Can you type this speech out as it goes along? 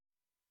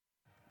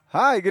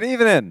Hi, good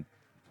evening.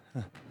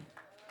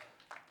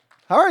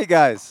 How are you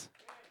guys?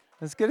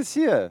 It's good to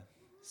see you.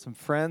 Some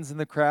friends in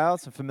the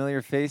crowd, some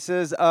familiar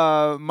faces.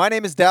 My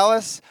name is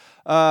Dallas.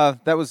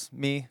 That was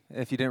me,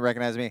 if you didn't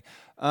recognize me.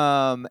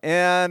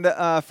 And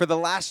for the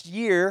last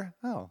year,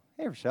 oh,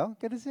 hey, Rochelle,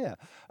 good to see you.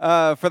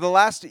 For the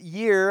last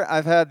year,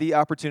 I've had the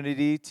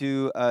opportunity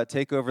to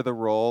take over the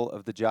role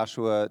of the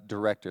Joshua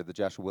director, the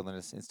Joshua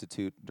Wilderness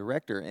Institute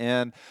director.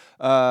 And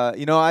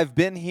I've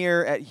been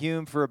here at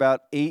Hume for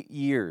about 8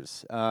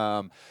 years.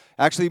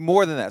 Actually,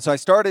 more than that. So I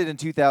started in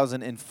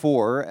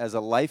 2004 as a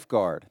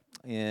lifeguard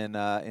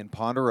in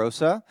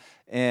Ponderosa,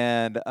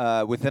 and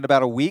within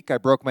about a week, I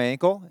broke my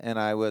ankle, and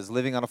I was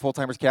living on a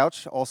full-timer's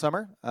couch all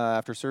summer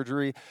after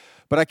surgery.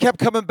 But I kept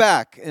coming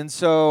back, and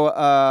so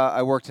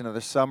I worked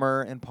another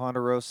summer in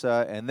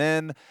Ponderosa, and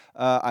then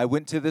I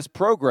went to this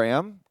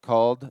program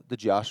called the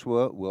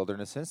Joshua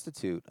Wilderness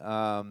Institute.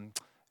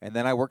 And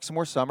then I worked some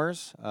more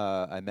summers.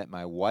 I met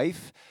my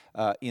wife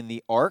in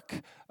the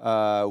Ark.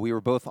 We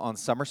were both on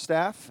summer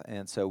staff,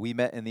 and so we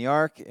met in the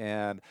Ark.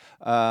 And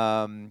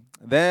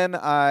then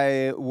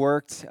I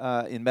worked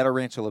in Meadow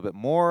Ranch a little bit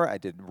more. I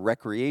did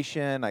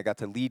recreation. I got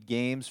to lead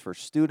games for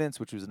students,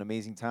 which was an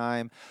amazing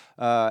time.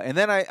 And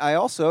then I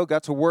also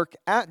got to work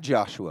at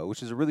Joshua,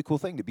 which is a really cool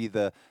thing, to be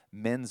the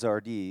men's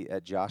RD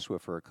at Joshua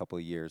for a couple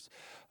of years.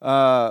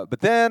 But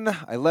then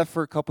I left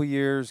for a couple of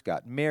years,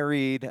 got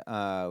married,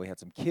 we had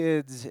some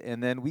kids,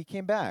 and then we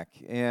came back,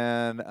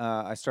 and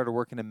I started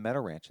working in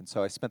Meadow Ranch. And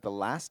so I spent the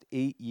last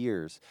 8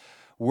 years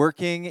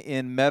working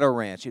in Meadow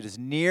Ranch. It is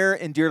near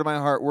and dear to my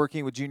heart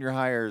working with junior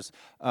hires,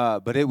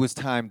 but it was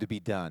time to be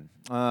done.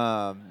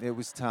 It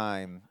was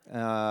time.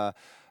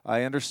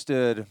 I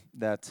understood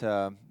that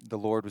the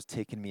Lord was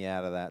taking me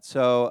out of that.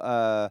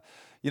 So,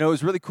 it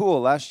was really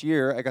cool. Last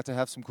year, I got to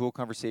have some cool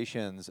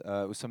conversations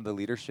with some of the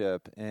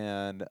leadership,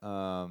 and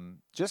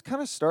just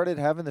kind of started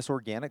having this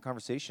organic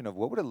conversation of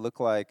what would it look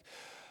like.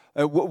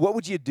 What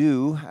would you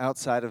do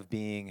outside of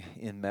being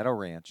in Meadow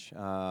Ranch?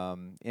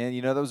 And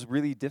that was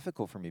really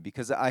difficult for me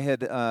because I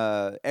had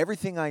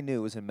everything I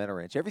knew was in Meadow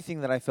Ranch.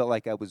 Everything that I felt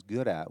like I was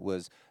good at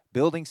was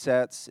building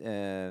sets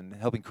and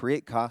helping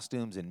create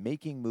costumes and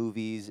making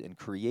movies and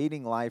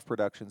creating live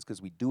productions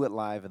because we do it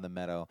live in the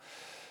Meadow.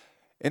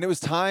 And it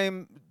was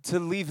time to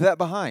leave that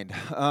behind.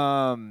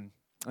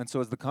 And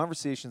so as the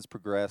conversations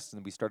progressed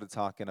and we started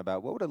talking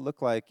about what would it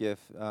look like if,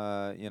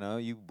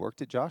 you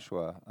worked at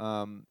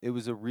Joshua, it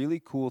was a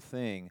really cool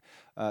thing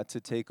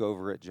to take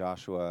over at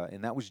Joshua.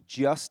 And that was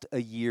just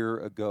a year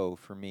ago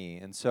for me.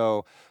 And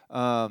so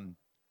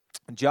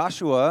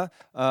Joshua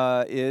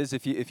is,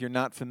 if you're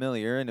not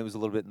familiar, and it was a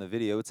little bit in the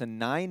video, it's a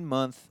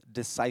 9-month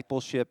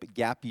discipleship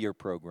gap year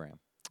program.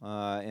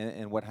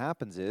 And what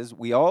happens is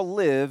we all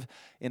live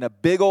in a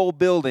big old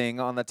building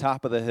on the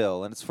top of the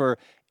hill, and it's for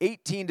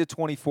 18 to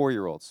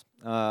 24-year-olds.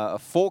 A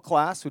full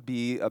class would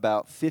be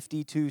about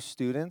 52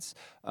 students,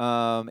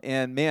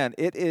 and man,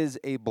 it is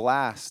a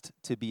blast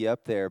to be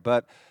up there.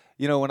 But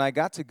when I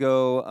got to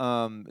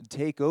go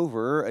take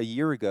over a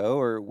year ago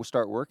or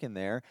start working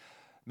there,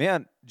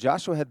 man,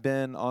 Joshua had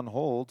been on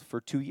hold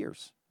for 2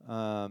 years.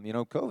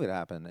 COVID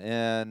happened,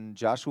 and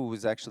Joshua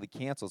was actually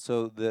canceled.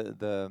 So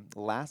the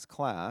last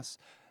class,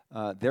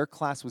 their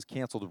class was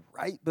canceled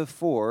right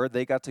before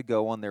they got to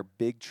go on their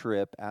big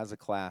trip as a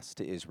class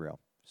to Israel.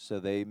 So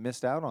they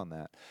missed out on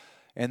that.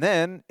 And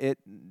then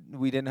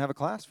we didn't have a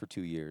class for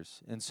 2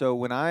 years. And so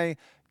when I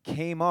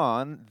came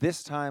on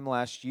this time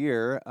last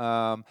year,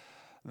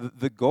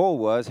 the goal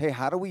was, hey,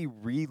 how do we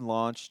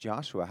relaunch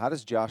Joshua? How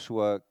does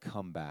Joshua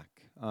come back?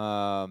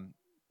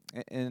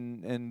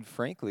 And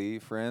frankly,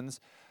 friends,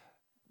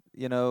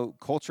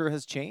 culture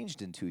has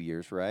changed in 2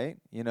 years, right?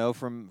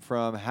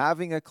 From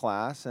having a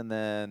class and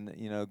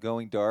then,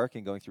 going dark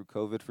and going through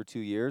COVID for 2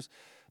 years,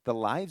 the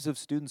lives of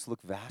students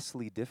look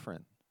vastly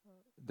different.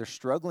 They're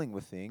struggling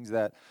with things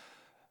that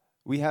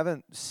we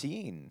haven't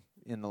seen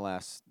in the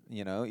last,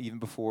 even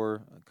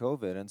before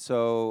COVID. And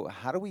so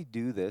how do we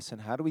do this,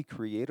 and how do we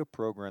create a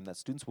program that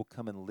students will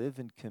come and live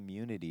in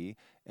community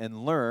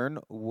and learn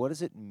what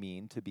does it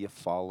mean to be a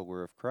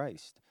follower of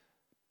Christ?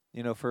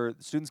 For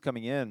students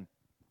coming in,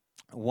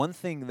 one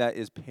thing that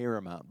is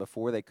paramount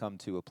before they come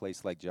to a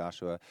place like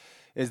Joshua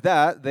is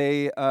that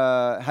they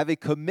have a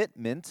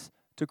commitment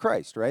to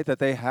Christ, right? That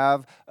they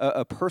have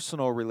a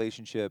personal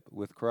relationship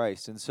with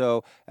Christ. And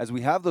so as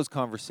we have those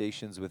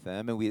conversations with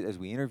them, and as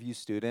we interview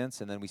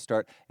students, and then we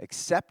start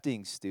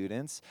accepting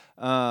students,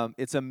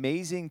 it's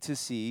amazing to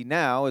see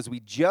now, as we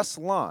just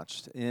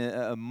launched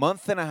a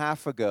month and a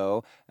half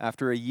ago,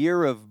 after a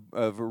year of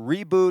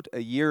reboot,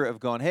 a year of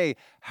going, hey,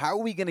 how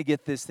are we going to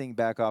get this thing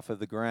back off of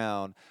the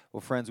ground?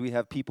 Well, friends, we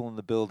have people in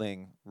the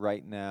building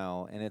right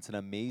now, and it's an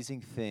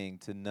amazing thing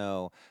to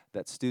know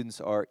that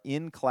students are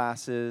in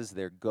classes,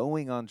 they're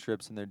going on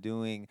trips, and they're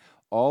doing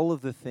all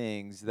of the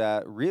things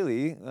that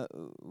really,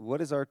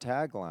 what is our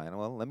tagline?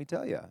 Well, let me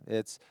tell you,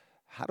 it's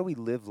how do we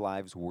live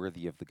lives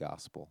worthy of the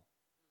gospel?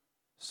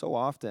 So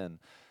often,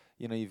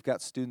 you've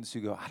got students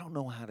who go, I don't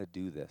know how to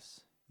do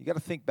this. You got to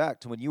think back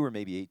to when you were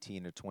maybe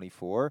 18 or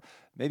 24.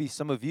 Maybe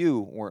some of you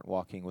weren't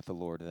walking with the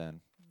Lord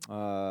then.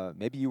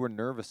 Maybe you were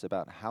nervous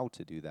about how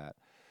to do that.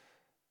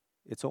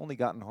 It's only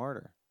gotten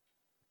harder.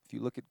 If you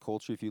look at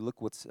culture, if you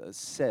look what's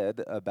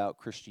said about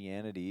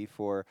Christianity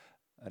for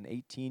an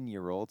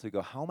 18-year-old to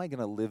go, how am I going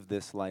to live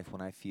this life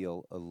when I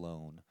feel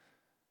alone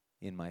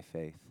in my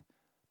faith?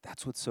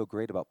 That's what's so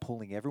great about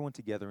pulling everyone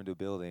together into a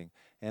building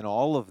and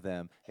all of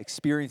them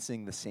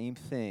experiencing the same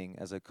thing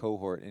as a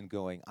cohort and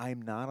going,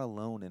 I'm not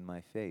alone in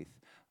my faith.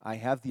 I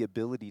have the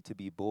ability to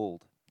be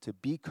bold, to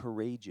be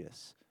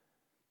courageous,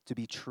 to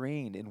be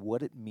trained in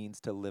what it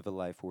means to live a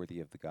life worthy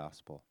of the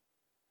gospel.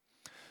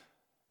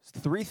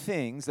 Three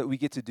things that we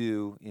get to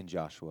do in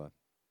Joshua.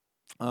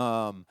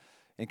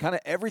 And kind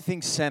of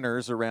everything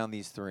centers around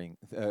these three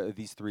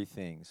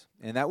things.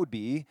 And that would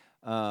be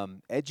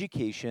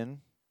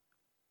education,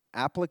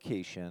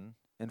 application,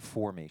 and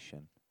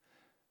formation.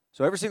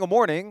 So every single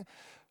morning,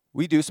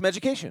 we do some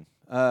education.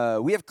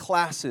 We have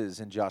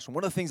classes in Joshua.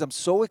 One of the things I'm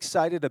so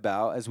excited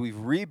about as we've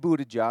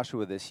rebooted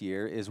Joshua this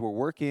year is we're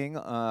working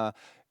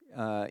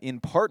in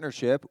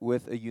partnership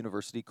with a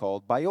university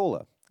called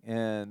Biola.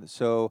 And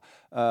so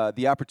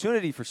the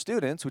opportunity for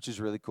students, which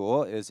is really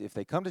cool, is if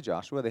they come to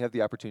Joshua, they have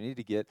the opportunity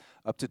to get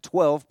up to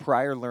 12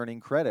 prior learning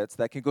credits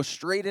that can go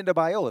straight into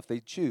Biola if they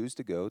choose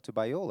to go to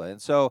Biola.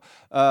 And so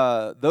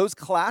those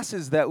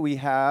classes that we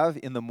have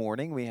in the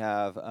morning, we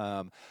have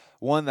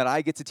one that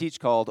I get to teach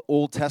called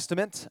Old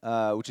Testament,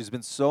 which has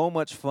been so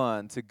much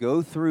fun to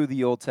go through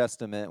the Old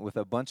Testament with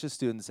a bunch of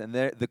students. And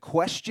the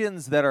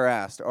questions that are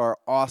asked are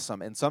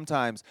awesome. And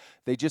sometimes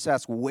they just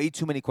ask way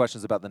too many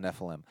questions about the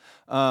Nephilim.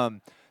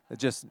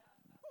 Just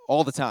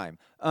all the time.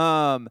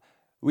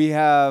 We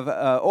have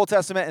Old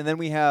Testament, and then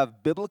we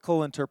have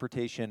biblical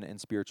interpretation and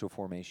spiritual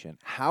formation.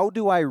 How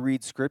do I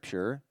read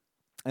Scripture,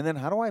 and then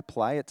how do I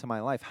apply it to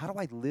my life? How do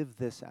I live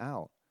this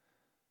out?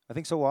 I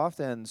think so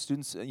often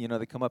students,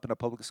 they come up in a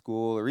public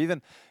school or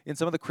even in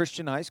some of the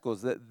Christian high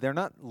schools, that they're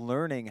not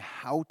learning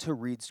how to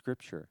read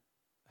Scripture.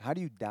 How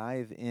do you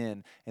dive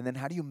in, and then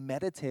how do you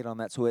meditate on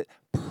that so it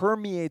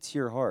permeates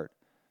your heart?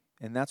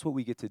 And that's what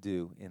we get to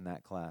do in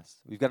that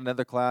class. We've got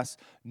another class,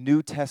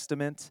 New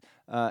Testament,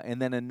 and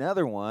then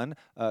another one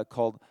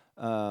called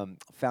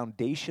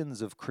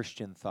Foundations of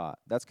Christian Thought.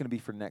 That's going to be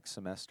for next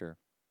semester.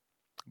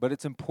 But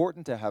it's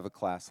important to have a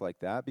class like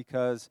that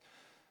because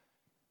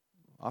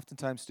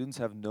oftentimes students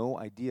have no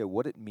idea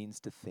what it means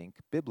to think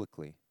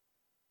biblically.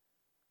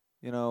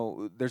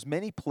 There's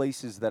many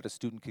places that a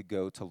student could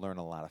go to learn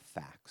a lot of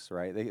facts,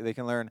 right? They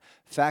can learn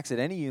facts at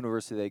any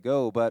university they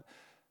go, but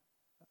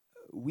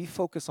we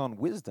focus on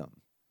wisdom.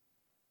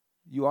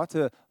 You ought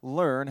to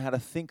learn how to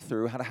think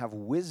through, how to have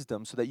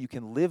wisdom so that you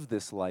can live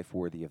this life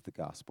worthy of the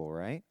gospel,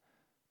 right?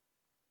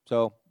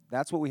 So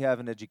that's what we have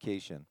in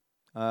education.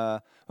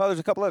 There's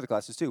a couple other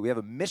classes too. We have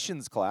a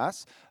missions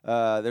class.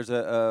 There's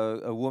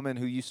a woman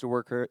who used to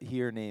work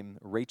here named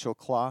Rachel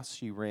Kloss.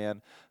 She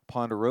ran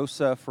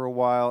Ponderosa for a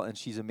while, and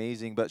she's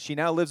amazing. But she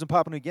now lives in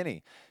Papua New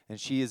Guinea, and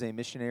she is a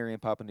missionary in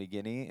Papua New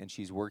Guinea, and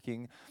she's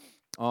working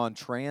on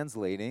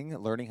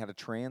learning how to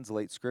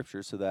translate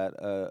Scripture so that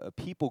a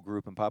people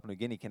group in Papua New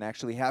Guinea can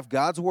actually have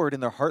God's Word in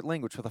their heart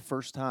language for the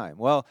first time.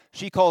 Well,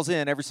 she calls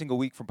in every single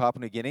week from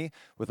Papua New Guinea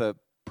with a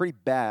pretty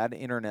bad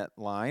internet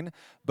line,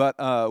 but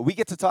we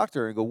get to talk to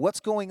her and go, what's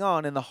going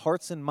on in the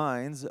hearts and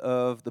minds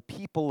of the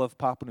people of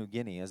Papua New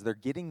Guinea as they're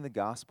getting the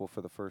gospel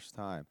for the first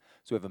time?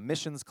 So we have a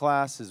missions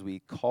class as we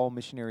call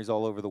missionaries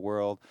all over the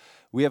world.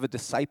 We have a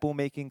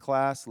disciple-making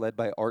class led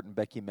by Art and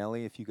Becky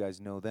Melly, if you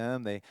guys know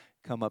them. They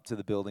come up to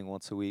the building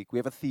once a week. We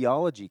have a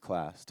theology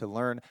class to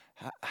learn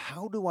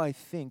how do I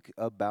think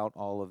about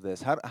all of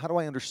this? How do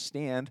I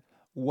understand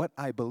what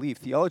I believe?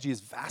 Theology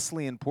is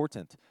vastly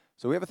important.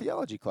 So we have a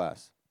theology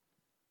class.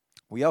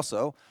 We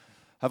also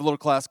have a little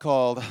class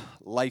called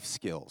Life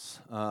Skills.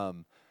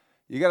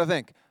 You got to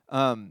think,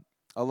 a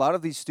lot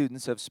of these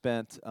students have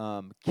spent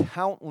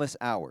countless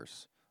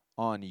hours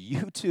on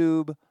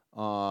YouTube,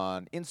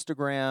 on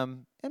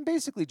Instagram, and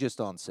basically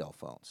just on cell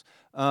phones.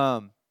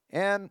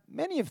 And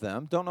many of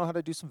them don't know how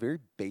to do some very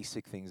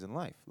basic things in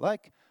life,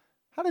 like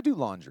how to do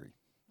laundry.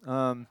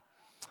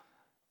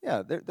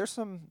 There's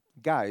some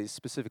guys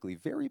specifically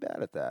very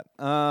bad at that.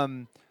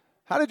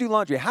 How to do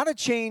laundry, how to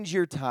change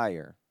your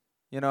tire.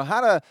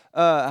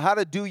 How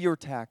to do your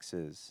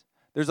taxes.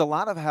 There's a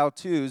lot of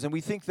how-tos, and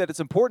we think that it's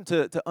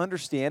important to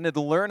understand and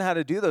to learn how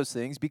to do those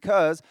things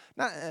because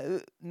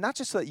not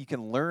just so that you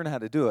can learn how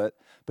to do it,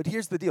 but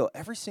here's the deal.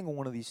 Every single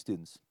one of these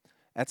students,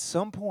 at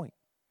some point,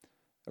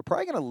 are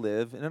probably going to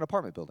live in an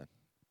apartment building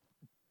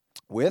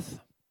with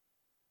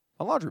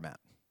a laundromat.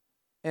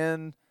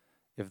 And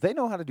if they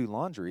know how to do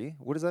laundry,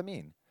 what does that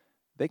mean?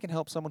 They can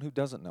help someone who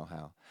doesn't know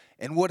how.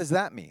 And what does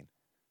that mean?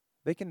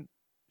 They can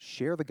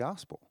share the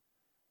gospel.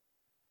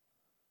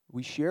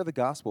 We share the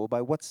gospel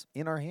by what's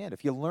in our hand.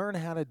 If you learn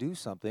how to do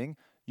something,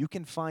 you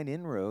can find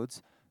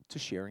inroads to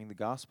sharing the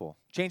gospel.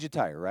 Change a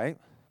tire, right?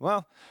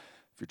 Well,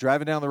 if you're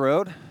driving down the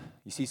road,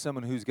 you see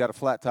someone who's got a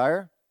flat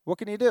tire, what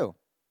can you do?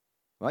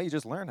 Well, you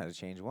just learn how to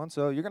change one,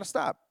 so you're going to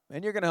stop,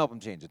 and you're going to help them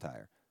change a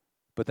tire.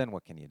 But then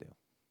what can you do?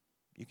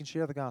 You can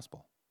share the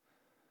gospel.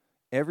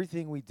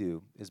 Everything we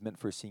do is meant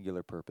for a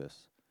singular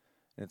purpose.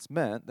 And it's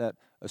meant that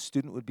a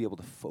student would be able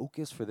to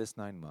focus for this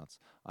 9 months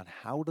on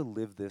how to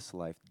live this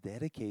life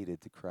dedicated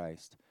to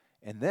Christ.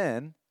 And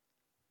then,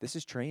 this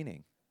is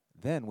training.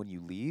 Then, when you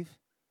leave,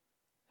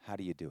 how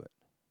do you do it?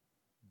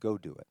 Go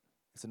do it.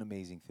 It's an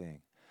amazing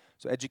thing.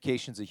 So,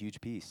 education's a huge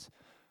piece.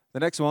 The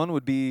next one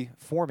would be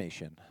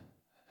formation.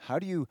 How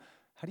do you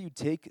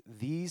take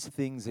these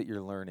things that you're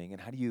learning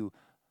and how do you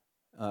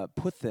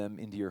put them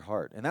into your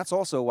heart? And that's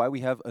also why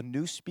we have a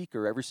new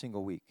speaker every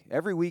single week.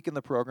 Every week in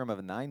the program of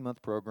a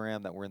 9-month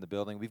program that we're in the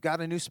building, we've got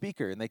a new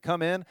speaker, and they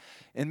come in,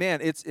 and man,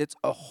 it's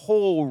a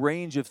whole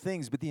range of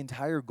things. But the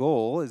entire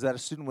goal is that a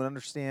student would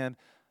understand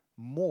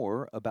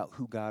more about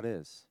who God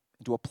is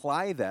and to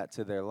apply that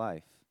to their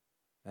life.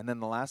 And then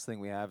the last thing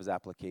we have is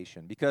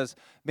application. Because,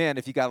 man,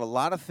 if you got a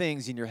lot of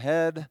things in your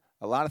head,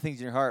 a lot of things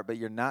in your heart, but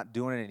you're not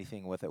doing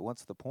anything with it,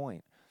 what's the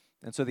point?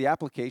 And so the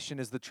application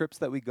is the trips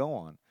that we go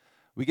on.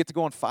 We get to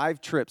go on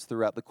 5 trips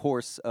throughout the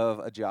course of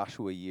a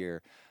Joshua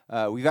year.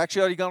 We've actually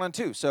already gone on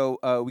 2. So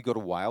we go to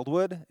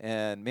Wildwood,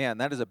 and man,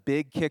 that is a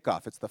big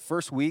kickoff. It's the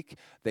first week.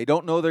 They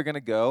don't know they're going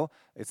to go.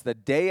 It's the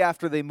day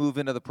after they move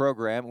into the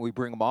program. We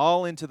bring them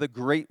all into the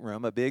great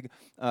room, a big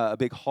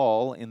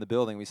hall in the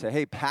building. We say,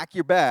 hey, pack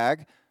your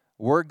bag.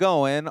 We're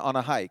going on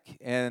a hike,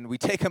 and we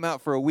take them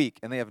out for a week,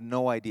 and they have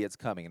no idea it's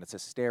coming, and it's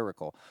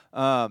hysterical.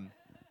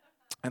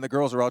 And the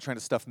girls are all trying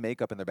to stuff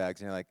makeup in their bags,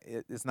 and you're like,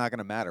 it's not going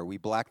to matter. We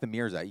black the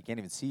mirrors out. You can't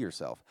even see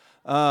yourself.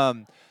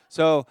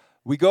 So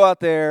we go out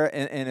there,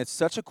 and it's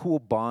such a cool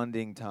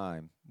bonding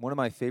time. One of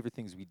my favorite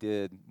things we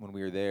did when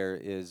we were there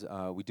is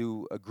we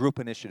do a group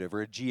initiative,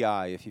 or a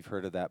GI, if you've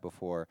heard of that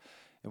before,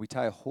 and we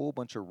tie a whole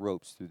bunch of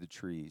ropes through the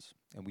trees,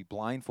 and we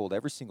blindfold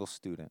every single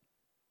student,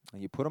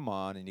 and you put them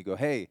on, and you go,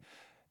 hey,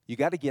 you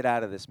got to get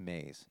out of this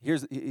maze.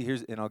 Here's,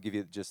 and I'll give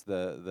you just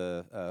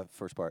the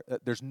first part.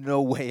 There's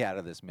no way out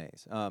of this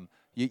maze.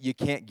 You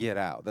can't get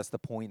out. That's the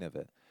point of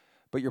it.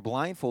 But you're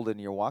blindfolded, and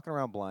you're walking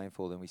around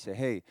blindfolded, and we say,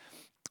 hey,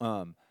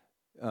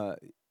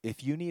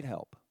 if you need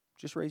help,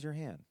 just raise your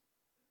hand.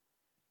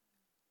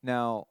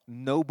 Now,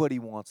 nobody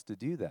wants to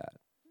do that.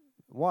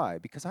 Why?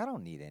 Because I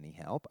don't need any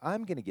help.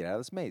 I'm going to get out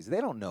of this maze.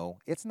 They don't know.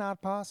 It's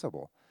not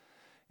possible.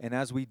 And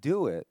as we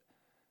do it,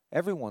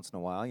 every once in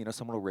a while,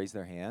 someone will raise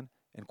their hand,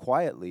 and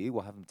quietly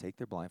we'll have them take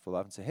their blindfold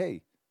off and say,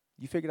 hey,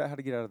 you figured out how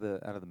to get out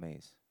of the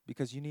maze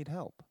because you need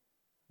help.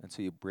 And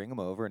so you bring them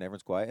over, and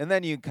everyone's quiet. And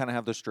then you kind of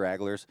have the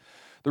stragglers,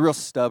 the real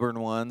stubborn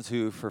ones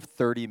who for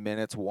 30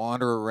 minutes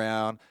wander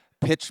around,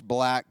 pitch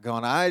black,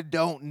 going, I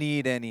don't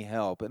need any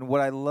help. And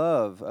what I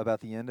love about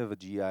the end of a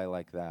GI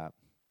like that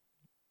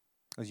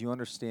is you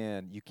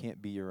understand you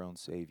can't be your own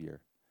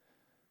savior,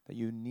 that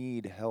you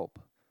need help,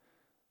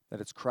 that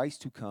it's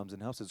Christ who comes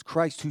and helps us. It's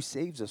Christ who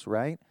saves us,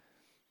 right?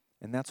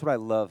 And that's what I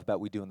love about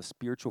what we do on the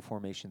spiritual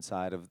formation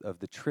side of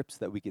the trips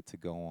that we get to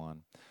go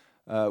on.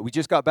 We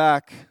just got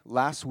back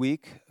last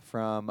week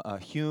from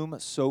Hume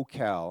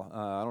SoCal.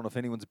 I don't know if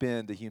anyone's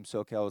been to Hume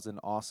SoCal. It was an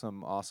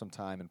awesome, awesome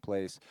time and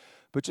place.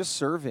 But just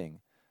serving.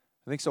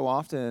 I think so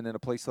often in a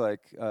place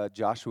like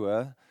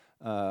Joshua,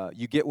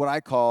 you get what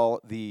I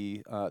call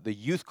the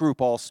youth group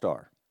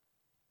all-star.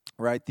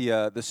 Right,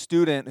 the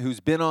student who's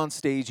been on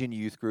stage in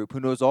youth group,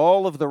 who knows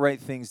all of the right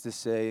things to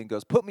say and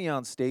goes, put me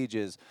on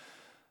stages.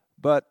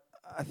 But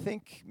I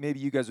think maybe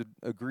you guys would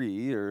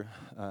agree or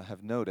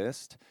have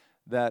noticed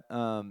that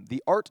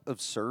the art of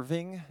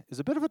serving is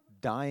a bit of a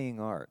dying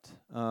art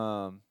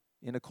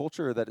in a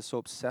culture that is so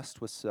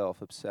obsessed with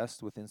self,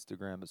 obsessed with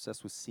Instagram,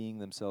 obsessed with seeing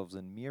themselves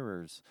in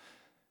mirrors.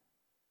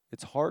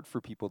 It's hard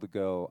for people to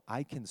go,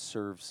 I can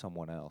serve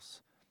someone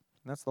else.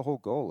 And that's the whole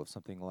goal of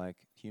something like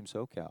Hume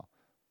SoCal.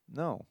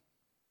 No,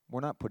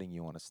 we're not putting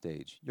you on a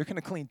stage. You're going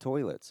to clean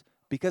toilets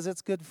because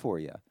it's good for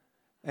you.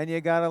 And you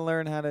got to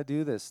learn how to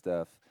do this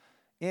stuff.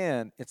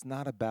 And it's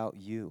not about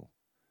you.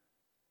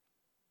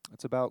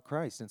 It's about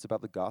Christ. And it's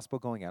about the gospel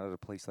going out at a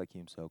place like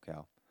Hume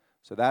SoCal.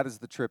 So that is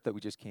the trip that we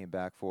just came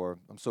back for.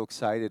 I'm so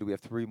excited. We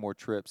have 3 more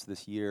trips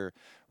this year.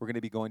 We're going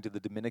to be going to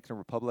the Dominican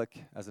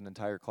Republic as an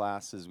entire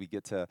class as we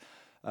get to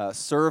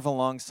serve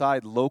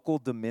alongside local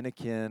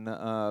Dominican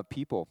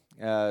people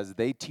as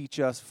they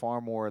teach us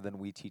far more than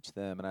we teach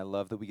them. And I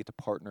love that we get to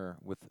partner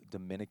with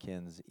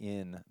Dominicans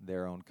in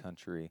their own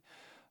country.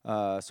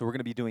 So we're going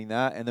to be doing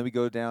that. And then we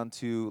go down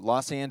to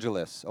Los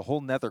Angeles, a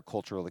whole nother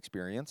cultural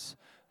experience.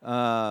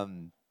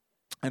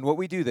 And what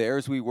we do there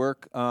is we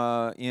work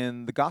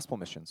in the gospel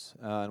missions,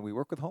 and we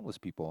work with homeless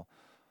people,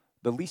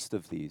 the least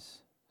of these.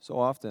 So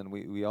often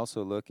we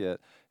also look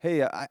at,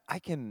 hey, I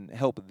can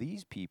help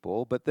these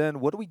people, but then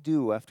what do we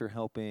do after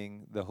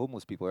helping the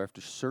homeless people or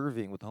after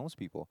serving with the homeless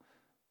people?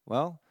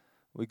 Well,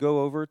 we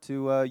go over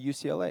to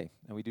UCLA,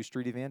 and we do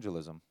street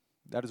evangelism.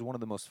 That is one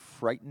of the most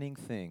frightening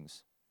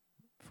things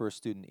for a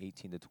student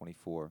 18 to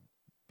 24,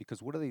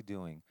 because what are they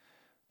doing?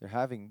 They're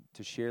having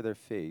to share their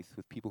faith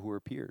with people who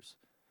are peers.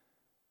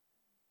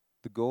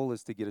 The goal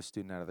is to get a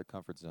student out of their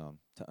comfort zone,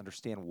 to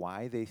understand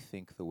why they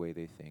think the way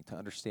they think, to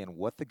understand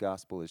what the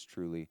gospel is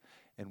truly.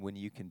 And when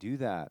you can do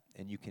that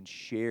and you can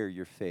share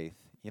your faith,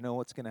 you know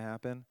what's going to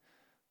happen?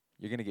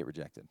 You're going to get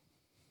rejected.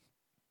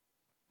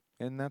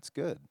 And that's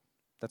good.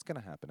 That's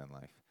going to happen in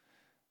life.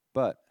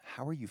 But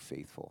how are you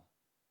faithful?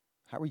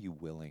 How are you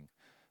willing?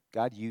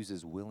 God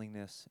uses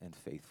willingness and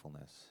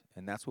faithfulness,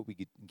 and that's what we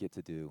get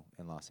to do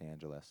in Los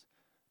Angeles.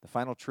 The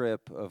final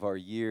trip of our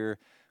year,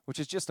 which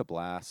is just a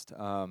blast,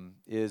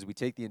 is we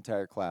take the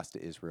entire class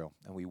to Israel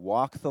and we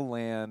walk the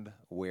land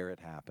where it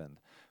happened.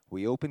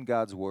 We open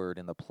God's word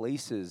in the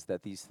places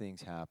that these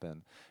things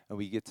happen, and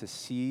we get to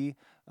see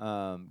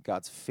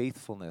God's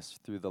faithfulness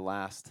through the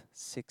last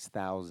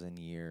 6,000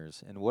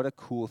 years. And what a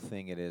cool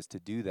thing it is to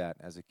do that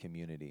as a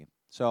community.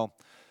 So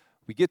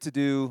we get to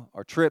do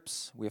our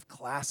trips, we have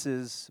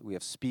classes, we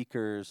have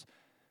speakers,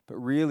 but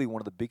really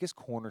one of the biggest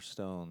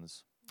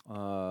cornerstones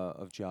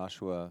of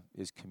Joshua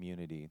is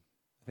community.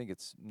 I think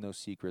it's no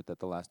secret that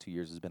the last 2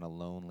 years has been a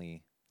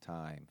lonely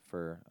time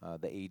for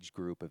the age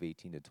group of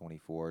 18 to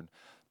 24, and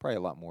probably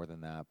a lot more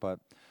than that. But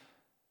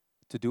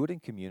to do it in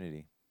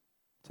community,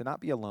 to not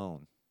be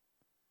alone,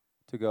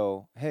 to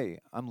go, hey,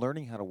 I'm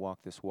learning how to walk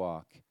this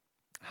walk.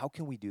 How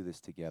can we do this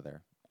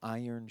together?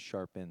 Iron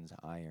sharpens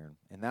iron.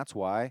 And that's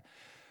why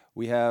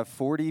we have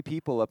 40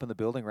 people up in the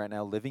building right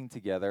now living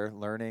together,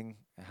 learning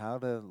how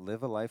to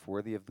live a life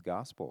worthy of the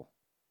gospel.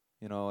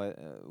 You know,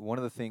 one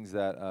of the things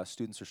that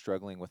students are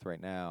struggling with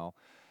right now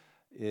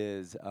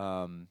is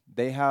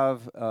they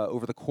have,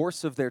 over the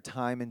course of their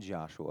time in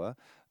Joshua,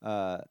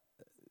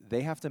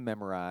 they have to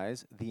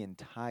memorize the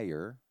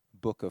entire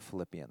book of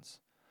Philippians,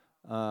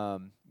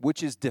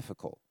 which is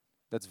difficult.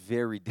 That's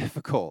very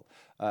difficult.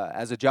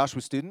 As a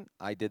Joshua student,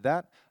 I did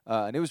that,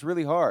 and it was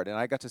really hard. And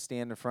I got to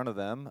stand in front of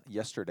them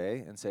yesterday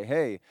and say,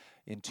 hey,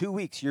 in 2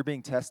 weeks, you're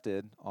being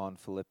tested on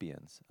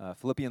Philippians.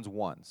 Philippians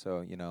 1.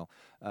 So, you know,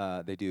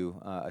 they do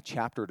a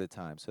chapter at a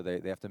time. So they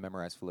have to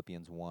memorize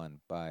Philippians 1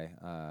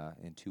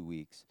 in 2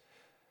 weeks.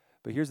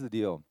 But here's the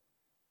deal.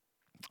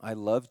 I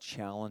love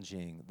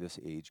challenging this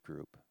age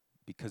group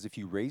because if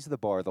you raise the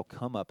bar, they'll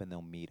come up and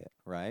they'll meet it,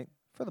 right?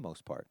 For the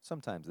most part.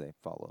 Sometimes they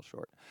fall a little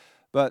short.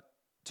 But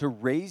to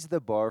raise the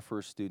bar for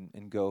a student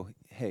and go,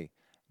 hey,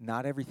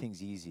 not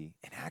everything's easy.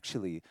 And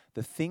actually,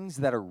 the things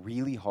that are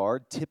really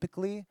hard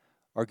typically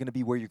are going to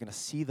be where you're going to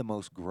see the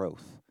most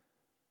growth.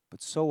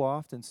 But so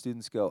often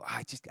students go,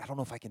 I don't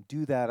know if I can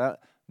do that.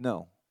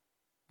 No,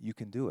 you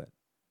can do it.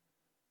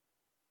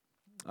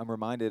 I'm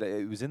reminded,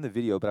 it was in the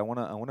video, but I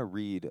want to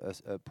read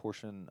a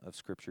portion of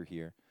scripture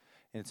here.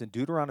 And it's in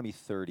Deuteronomy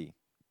 30.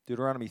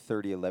 Deuteronomy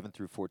 30, 11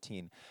 through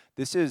 14.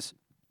 This is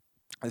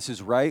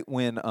right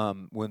when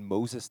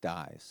Moses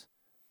dies,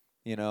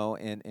 you know,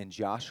 and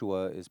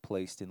Joshua is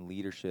placed in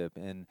leadership,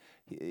 and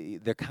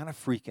they're kind of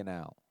freaking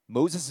out.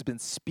 Moses has been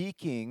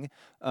speaking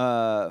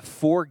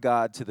for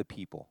God to the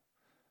people,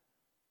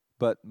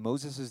 but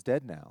Moses is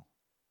dead now.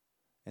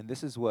 And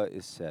this is what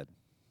is said.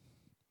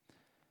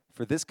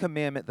 For this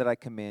commandment that I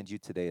command you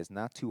today is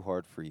not too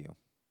hard for you,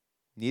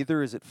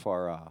 neither is it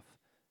far off.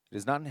 It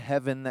is not in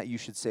heaven that you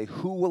should say,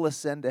 who will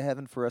ascend to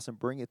heaven for us and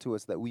bring it to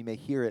us that we may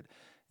hear it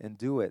and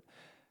do it?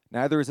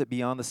 Neither is it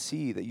beyond the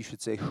sea that you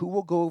should say, who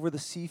will go over the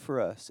sea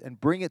for us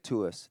and bring it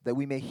to us that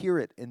we may hear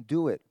it and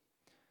do it?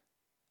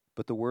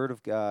 But the word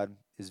of God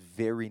is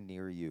very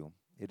near you.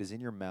 It is in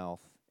your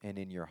mouth and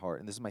in your heart.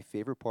 And this is my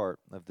favorite part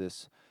of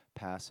this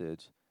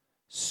passage,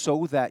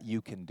 so that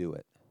you can do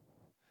it.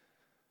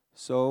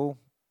 So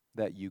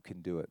that you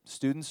can do it.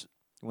 Students,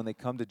 when they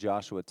come to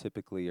Joshua,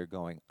 typically are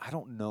going, I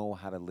don't know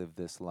how to live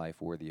this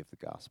life worthy of the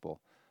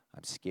gospel.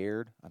 I'm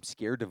scared. I'm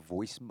scared to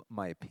voice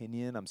my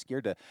opinion. I'm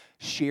scared to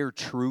share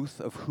truth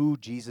of who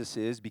Jesus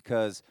is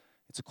because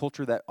it's a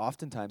culture that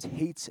oftentimes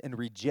hates and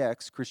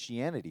rejects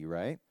Christianity,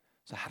 right?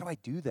 So how do I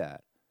do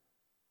that?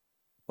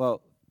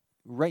 Well,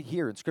 right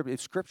here in Scripture,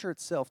 if Scripture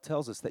itself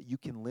tells us that you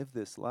can live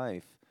this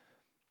life,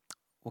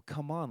 well,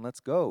 come on,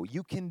 let's go.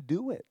 You can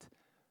do it.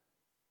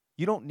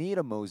 You don't need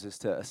a Moses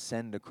to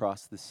ascend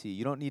across the sea.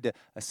 You don't need to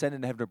ascend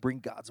into heaven to bring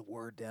God's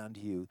word down to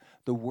you.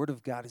 The word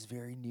of God is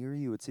very near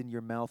you. It's in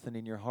your mouth and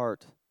in your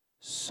heart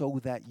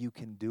so that you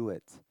can do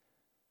it.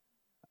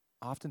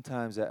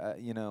 Oftentimes,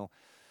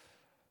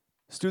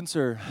 students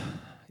are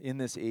in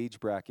this age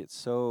bracket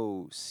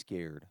so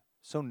scared,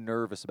 so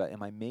nervous about,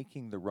 am I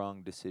making the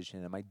wrong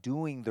decision? Am I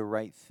doing the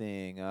right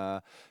thing?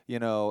 Am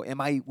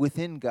I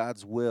within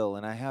God's will?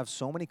 And I have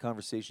so many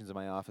conversations in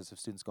my office of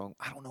students going,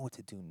 I don't know what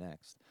to do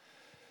next.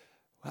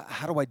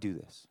 How do I do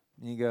this?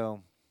 And you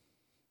go,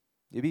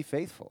 you be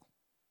faithful.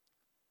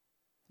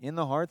 In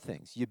the hard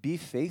things, you be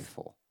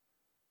faithful.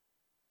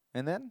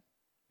 And then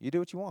you do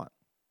what you want.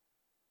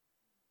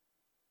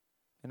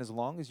 And as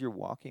long as you're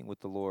walking with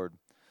the Lord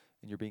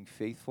and you're being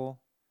faithful,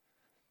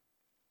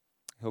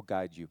 He'll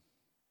guide you.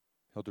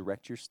 He'll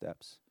direct your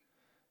steps.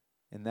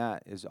 And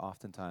that is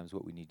oftentimes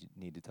what we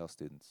need to tell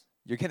students.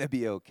 You're going to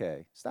be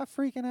okay. Stop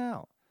freaking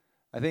out.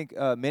 I think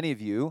many of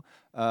you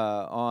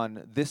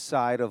on this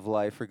side of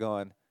life are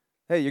going,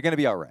 hey, you're going to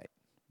be all right,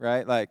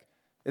 right? Like,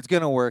 it's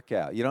going to work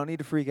out. You don't need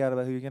to freak out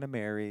about who you're going to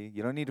marry.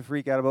 You don't need to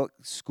freak out about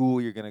school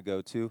you're going to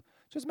go to.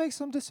 Just make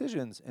some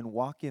decisions and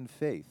walk in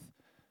faith.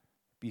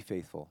 Be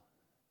faithful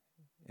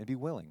and be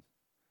willing.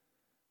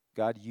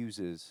 God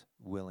uses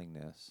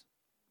willingness.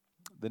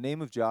 The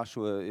name of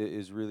Joshua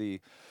is really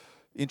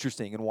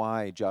interesting and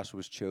why Joshua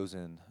was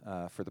chosen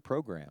for the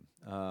program.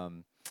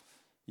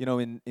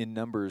 In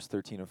Numbers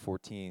 13 and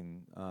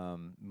 14,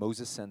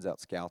 Moses sends out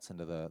scouts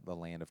into the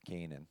land of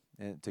Canaan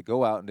and to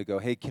go out and to go,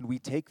 hey, can we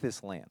take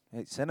this land?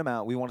 Hey, send them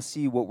out. We want to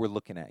see what we're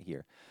looking at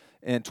here.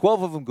 And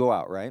 12 of them go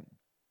out, right?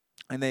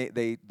 And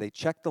they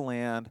check the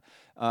land,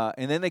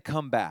 and then they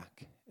come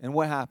back. And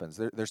what happens?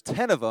 There's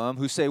 10 of them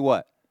who say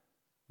what?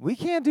 We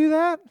can't do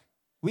that.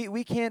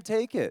 We can't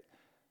take it.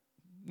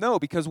 No,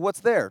 because what's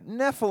there?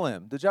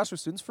 Nephilim. The Joshua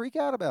students freak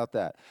out about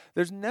that.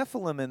 There's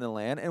Nephilim in the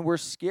land, and we're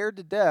scared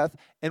to death.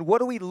 And what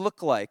do we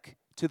look like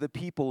to the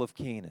people of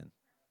Canaan?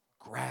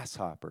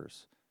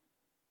 Grasshoppers.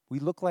 We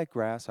look like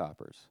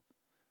grasshoppers.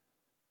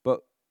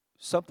 But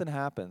something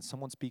happens.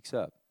 Someone speaks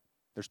up.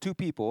 There's two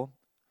people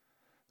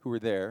who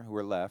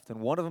are left,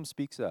 and one of them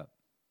speaks up.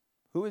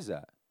 Who is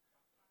that?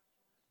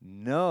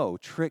 No,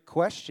 trick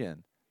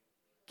question.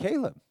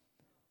 Caleb.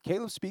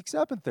 Caleb speaks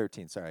up in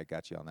 13. Sorry, I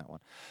got you on that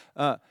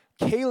one.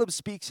 Caleb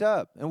speaks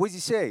up. And what does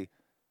he say?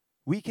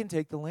 We can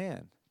take the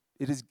land.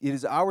 It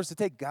is ours to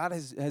take. God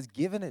has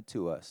given it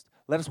to us.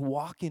 Let us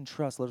walk in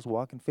trust. Let us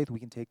walk in faith. We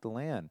can take the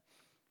land.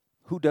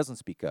 Who doesn't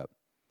speak up?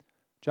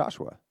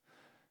 Joshua.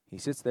 He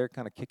sits there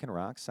kind of kicking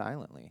rocks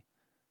silently.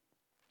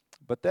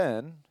 But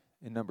then,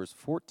 in Numbers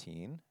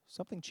 14,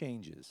 something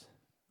changes.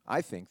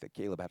 I think that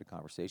Caleb had a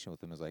conversation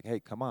with him. He was like, hey,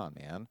 come on,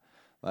 man.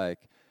 Like,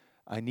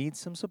 I need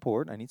some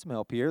support. I need some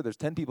help here. There's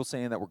 10 people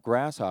saying that we're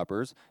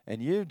grasshoppers,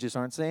 and you just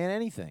aren't saying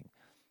anything.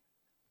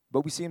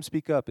 But we see him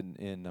speak up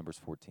in Numbers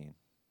 14.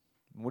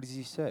 And what does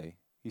he say?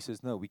 He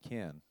says, no, we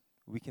can.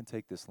 We can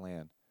take this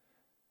land.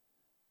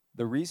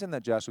 The reason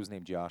that Joshua was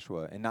named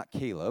Joshua and not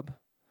Caleb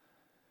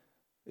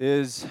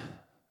is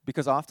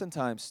because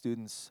oftentimes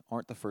students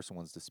aren't the first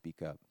ones to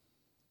speak up.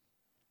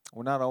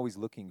 We're not always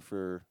looking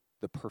for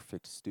the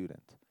perfect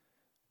student.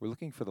 We're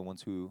looking for the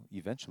ones who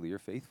eventually are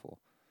faithful.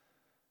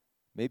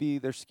 Maybe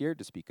they're scared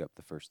to speak up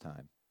the first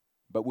time,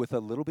 but with a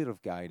little bit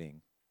of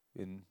guiding,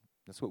 and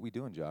that's what we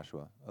do in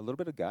Joshua, a little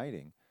bit of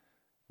guiding,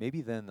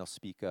 maybe then they'll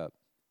speak up.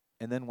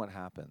 And then what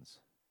happens?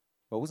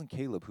 Well, it wasn't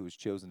Caleb who was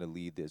chosen to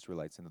lead the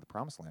Israelites into the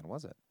promised land,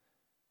 was it?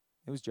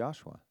 It was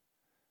Joshua,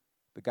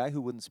 the guy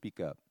who wouldn't speak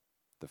up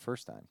the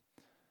first time.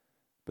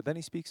 But then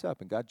he speaks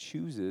up, and God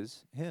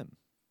chooses him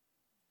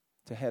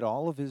to head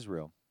all of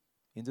Israel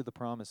into the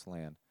promised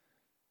land.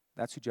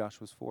 That's who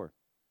Joshua's for.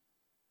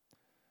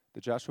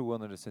 The Joshua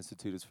Wilderness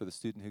Institute is for the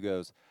student who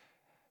goes,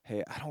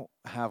 hey, I don't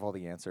have all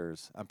the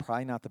answers. I'm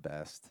probably not the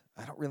best.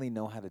 I don't really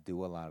know how to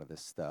do a lot of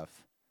this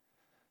stuff.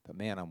 But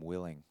man, I'm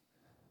willing.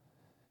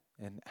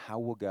 And how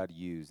will God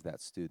use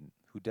that student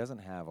who doesn't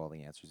have all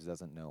the answers,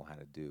 doesn't know how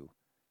to do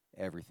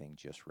everything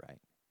just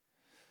right?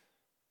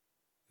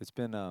 It's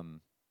been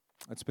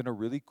a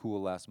really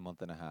cool last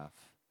month and a half.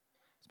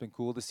 It's been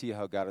cool to see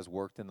how God has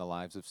worked in the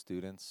lives of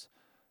students.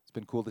 It's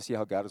been cool to see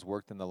how God has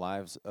worked in the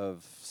lives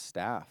of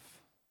staff.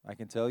 I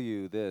can tell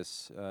you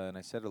this, and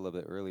I said it a little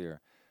bit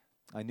earlier,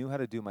 I knew how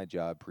to do my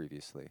job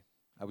previously.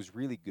 I was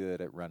really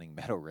good at running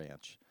Meadow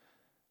Ranch.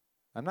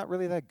 I'm not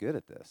really that good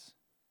at this.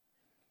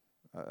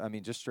 I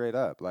mean, just straight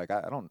up. Like,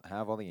 I don't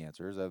have all the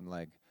answers.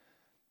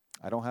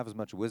 I don't have as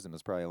much wisdom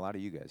as probably a lot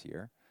of you guys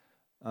here.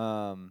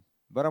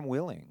 But I'm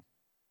willing.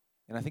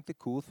 And I think the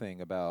cool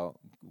thing about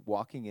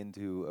walking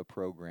into a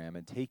program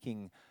and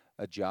taking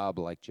a job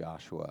like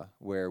Joshua,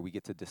 where we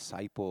get to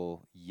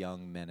disciple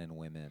young men and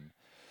women,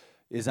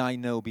 is I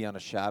know beyond a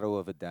shadow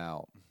of a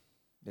doubt,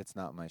 it's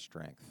not my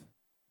strength.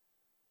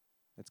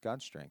 It's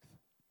God's strength.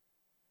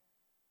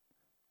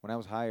 When I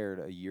was hired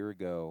a year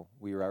ago,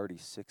 we were already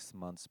 6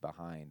 months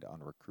behind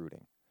on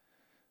recruiting.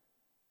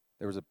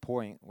 There was a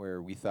point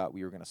where we thought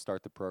we were going to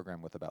start the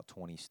program with about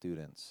 20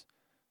 students.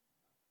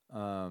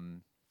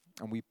 And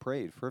we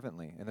prayed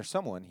fervently. And there's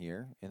someone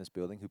here in this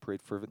building who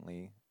prayed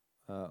fervently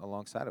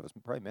alongside of us,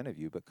 probably many of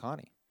you, but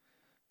Connie.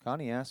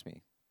 Connie asked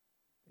me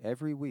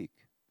every week,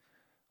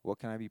 what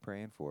can I be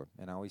praying for?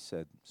 And I always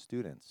said,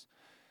 students.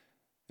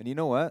 And you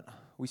know what?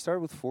 We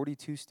started with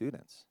 42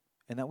 students,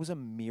 and that was a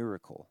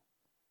miracle.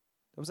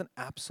 That was an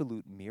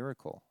absolute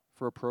miracle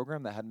for a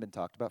program that hadn't been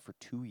talked about for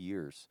 2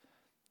 years,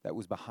 that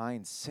was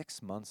behind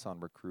 6 months on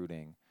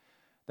recruiting,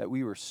 that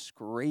we were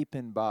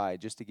scraping by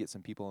just to get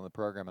some people in the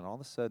program, and all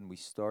of a sudden we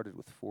started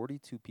with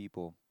 42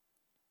 people,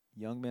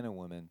 young men and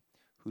women,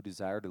 who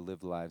desire to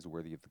live lives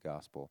worthy of the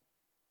gospel.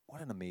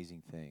 What an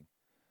amazing thing.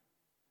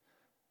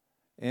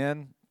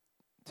 And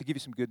to give you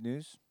some good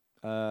news,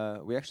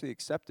 we actually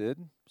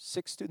accepted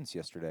 6 students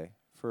yesterday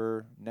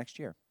for next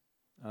year.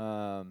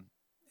 And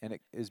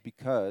it is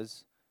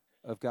because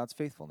of God's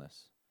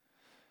faithfulness.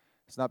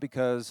 It's not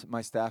because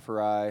my staff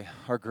or I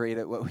are great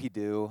at what we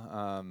do.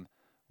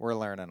 We're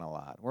learning a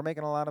lot. We're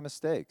making a lot of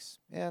mistakes.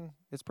 And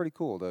it's pretty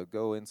cool to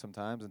go in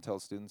sometimes and tell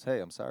students, hey,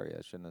 I'm sorry,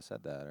 I shouldn't have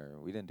said that, or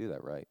we didn't do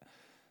that right.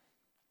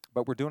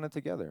 But we're doing it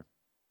together.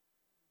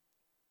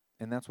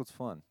 And that's what's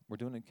fun. We're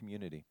doing it in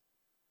community.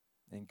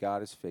 And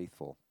God is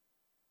faithful.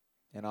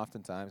 And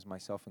oftentimes,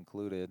 myself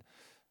included,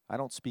 I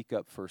don't speak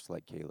up first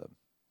like Caleb.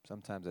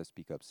 Sometimes I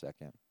speak up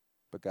second.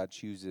 But God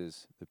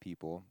chooses the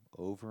people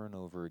over and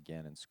over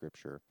again in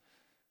Scripture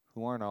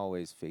who aren't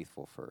always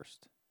faithful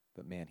first,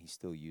 but man, he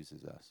still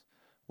uses us.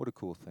 What a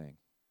cool thing.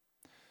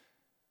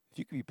 If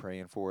you could be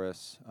praying for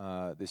us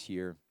this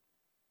year,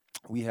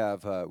 we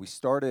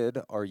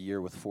started our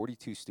year with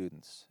 42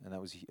 students, and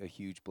that was a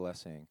huge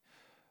blessing.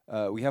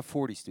 We have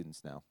 40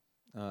 students now.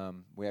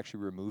 We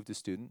actually removed a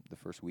student the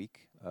first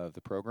week of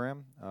the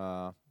program,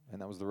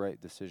 and that was the right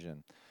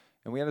decision.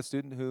 And we had a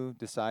student who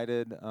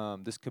decided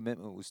this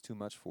commitment was too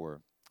much for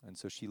her, and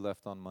so she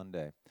left on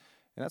Monday.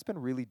 And that's been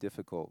really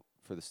difficult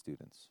for the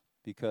students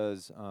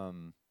because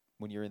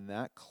when you're in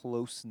that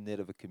close-knit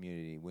of a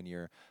community, when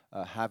you're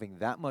having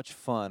that much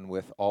fun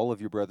with all of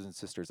your brothers and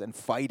sisters and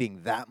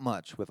fighting that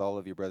much with all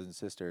of your brothers and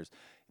sisters,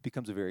 it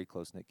becomes a very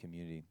close-knit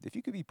community. If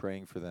you could be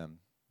praying for them,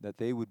 that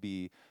they would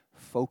be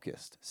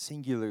focused,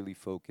 singularly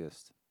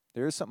focused.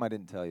 There is something I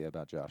didn't tell you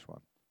about Joshua.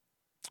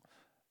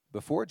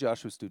 Before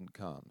Joshua's student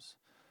comes,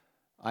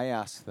 I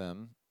ask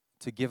them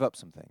to give up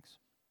some things.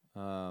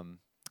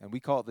 And we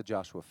call it the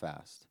Joshua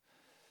Fast.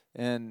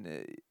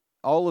 And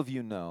all of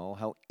you know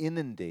how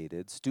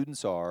inundated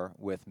students are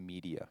with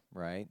media,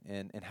 right?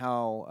 And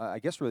how, I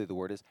guess really the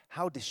word is,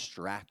 how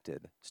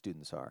distracted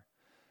students are.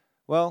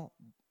 Well,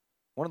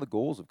 one of the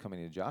goals of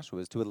coming to Joshua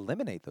is to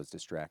eliminate those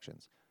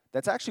distractions.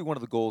 That's actually one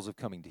of the goals of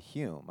coming to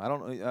Hume.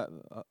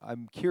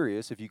 I'm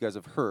curious if you guys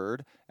have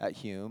heard at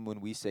Hume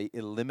when we say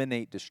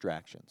eliminate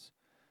distractions.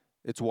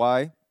 It's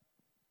why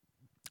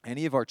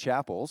any of our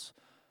chapels,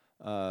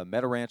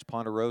 Meadow Ranch,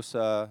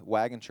 Ponderosa,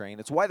 Wagon Train,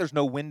 it's why there's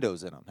no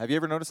windows in them. Have you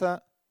ever noticed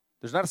that?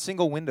 There's not a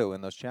single window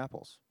in those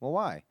chapels. Well,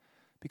 why?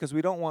 Because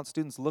we don't want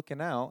students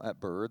looking out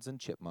at birds and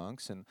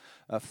chipmunks and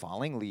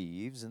falling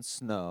leaves and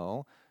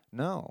snow.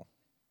 No.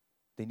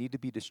 They need to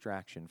be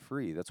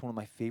distraction-free. That's one of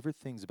my favorite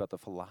things about the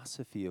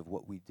philosophy of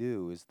what we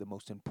do is the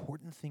most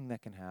important thing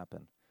that can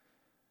happen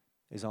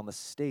is on the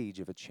stage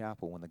of a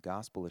chapel when the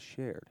gospel is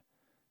shared.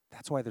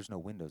 That's why there's no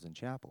windows in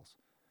chapels.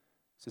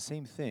 It's the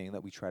same thing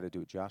that we try to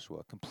do at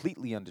Joshua,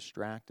 completely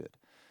undistracted.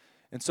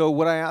 And so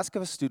what I ask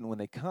of a student when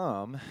they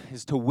come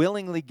is to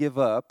willingly give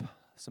up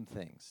some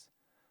things.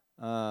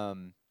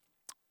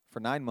 For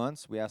 9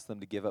 months, we asked them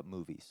to give up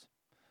movies.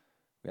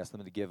 We asked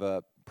them to give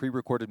up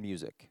pre-recorded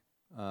music.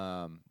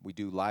 We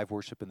do live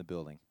worship in the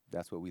building.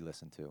 That's what we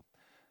listen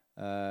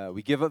to.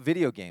 We give up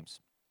video games.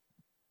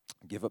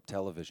 Give up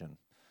television.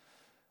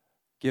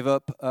 Give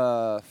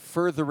up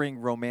furthering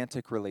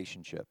romantic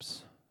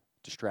relationships.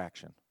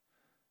 Distraction.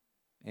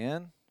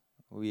 And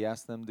we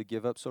ask them to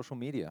give up social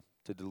media,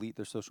 to delete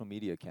their social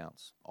media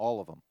accounts,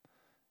 all of them.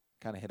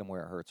 Kind of hit them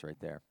where it hurts right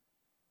there.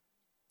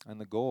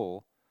 And the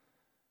goal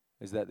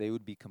is that they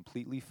would be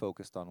completely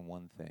focused on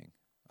one thing,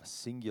 a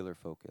singular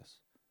focus.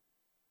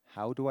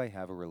 How do I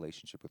have a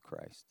relationship with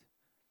Christ?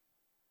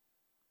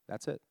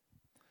 That's it.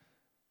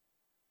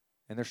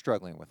 And they're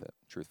struggling with it,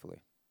 truthfully.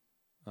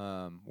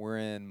 We're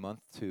in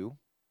month 2,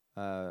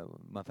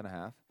 month and a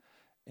half.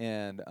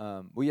 And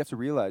what you have to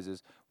realize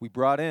is we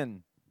brought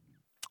in,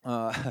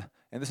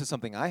 and this is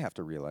something I have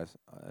to realize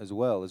as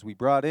well, is we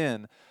brought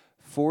in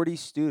 40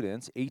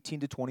 students, 18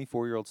 to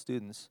 24-year-old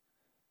students,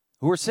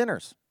 who are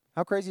sinners.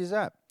 How crazy is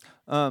that?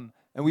 And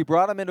we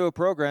brought them into a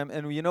program,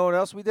 and you know what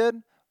else we did?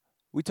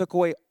 We took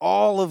away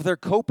all of their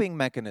coping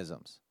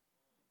mechanisms.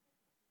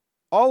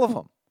 All of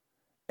them.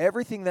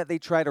 Everything that they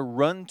try to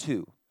run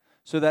to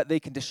so that they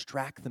can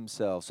distract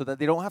themselves, so that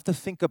they don't have to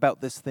think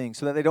about this thing,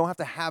 so that they don't have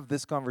to have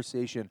this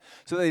conversation,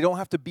 so that they don't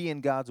have to be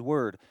in God's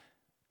Word,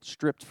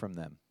 stripped from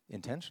them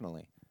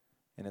intentionally.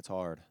 And it's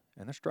hard,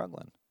 and they're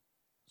struggling.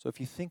 So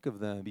if you think of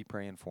them, be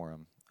praying for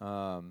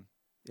them.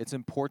 It's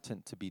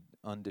important to be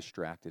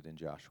undistracted in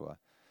Joshua.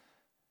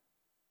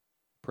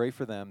 Pray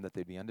for them that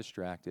they'd be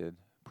undistracted.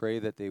 Pray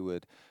that they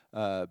would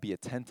be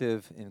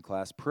attentive in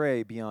class.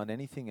 Pray beyond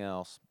anything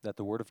else that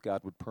the Word of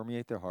God would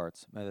permeate their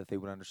hearts and that they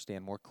would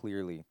understand more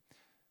clearly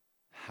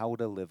how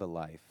to live a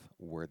life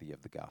worthy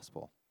of the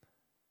gospel.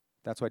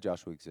 That's why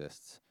Joshua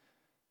exists.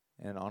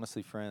 And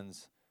honestly,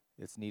 friends,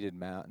 it's needed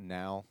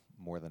now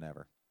more than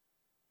ever.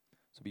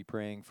 So be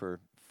praying for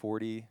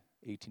 40,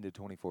 18 to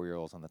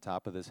 24-year-olds on the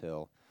top of this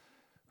hill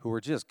who are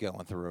just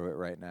going through it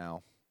right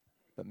now.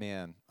 But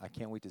man, I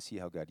can't wait to see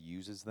how God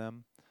uses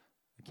them.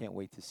 I can't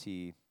wait to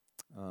see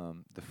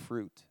the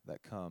fruit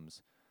that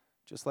comes,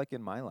 just like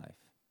in my life.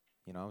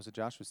 You know, I was a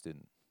Joshua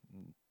student.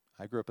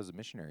 I grew up as a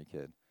missionary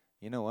kid.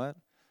 You know what?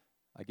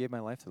 I gave my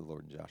life to the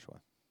Lord in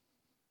Joshua.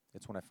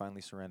 It's when I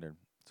finally surrendered.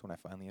 It's when I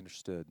finally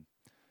understood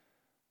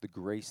the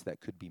grace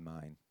that could be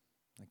mine,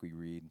 like we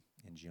read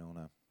in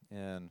Jonah.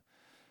 And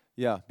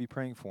yeah, be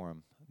praying for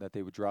them, that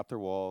they would drop their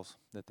walls,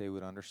 that they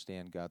would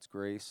understand God's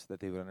grace, that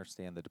they would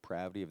understand the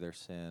depravity of their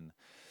sin,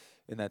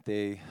 and that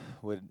they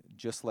would,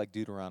 just like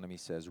Deuteronomy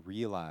says,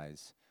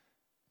 realize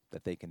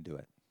that they can do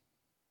it.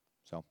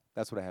 So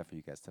that's what I have for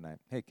you guys tonight.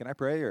 Hey, can I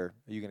pray, or are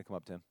you going to come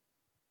up, Tim?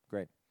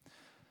 Great.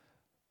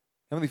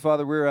 Heavenly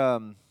Father,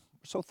 we're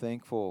so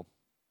thankful.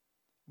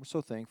 We're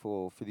so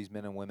thankful for these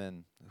men and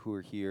women who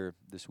are here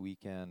this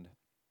weekend.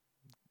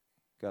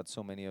 God,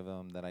 so many of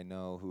them that I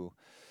know who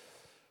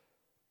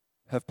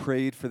have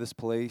prayed for this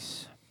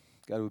place.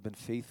 God, who have been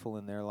faithful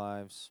in their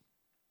lives.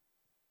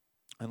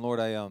 And Lord,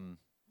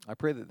 I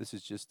pray that this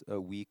is just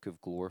a week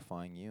of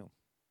glorifying you,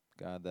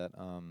 God, that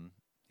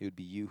it would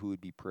be you who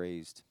would be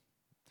praised.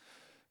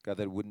 God,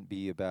 that it wouldn't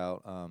be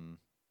about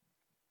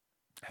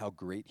how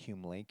great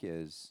Hume Lake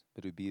is,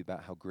 but it would be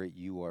about how great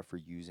you are for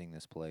using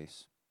this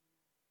place.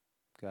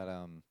 God,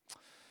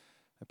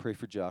 I pray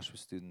for Joshua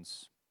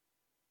students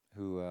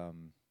who,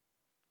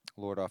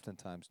 Lord,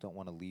 oftentimes don't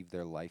want to leave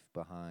their life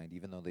behind,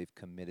 even though they've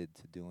committed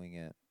to doing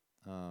it.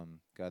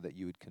 God, that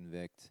you would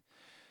convict,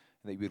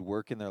 and that you would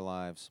work in their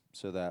lives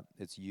so that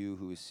it's you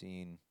who is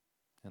seen.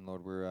 And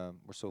Lord, we're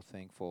so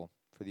thankful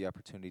for the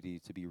opportunity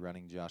to be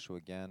running Joshua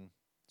again.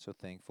 So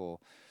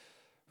thankful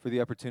for the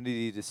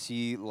opportunity to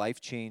see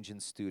life change in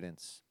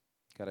students.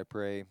 God, I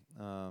pray,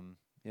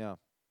 yeah,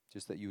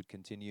 just that you would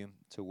continue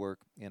to work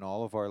in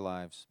all of our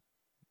lives.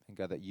 And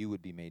God, that you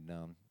would be made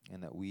known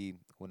and that we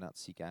would not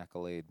seek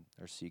accolade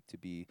or seek to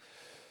be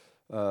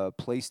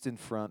placed in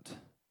front,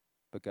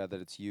 but God,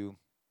 that it's you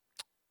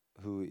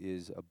who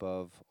is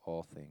above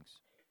all things.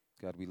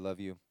 God, we love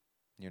you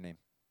in your name.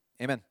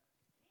 Amen.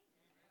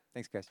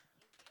 Thanks, guys.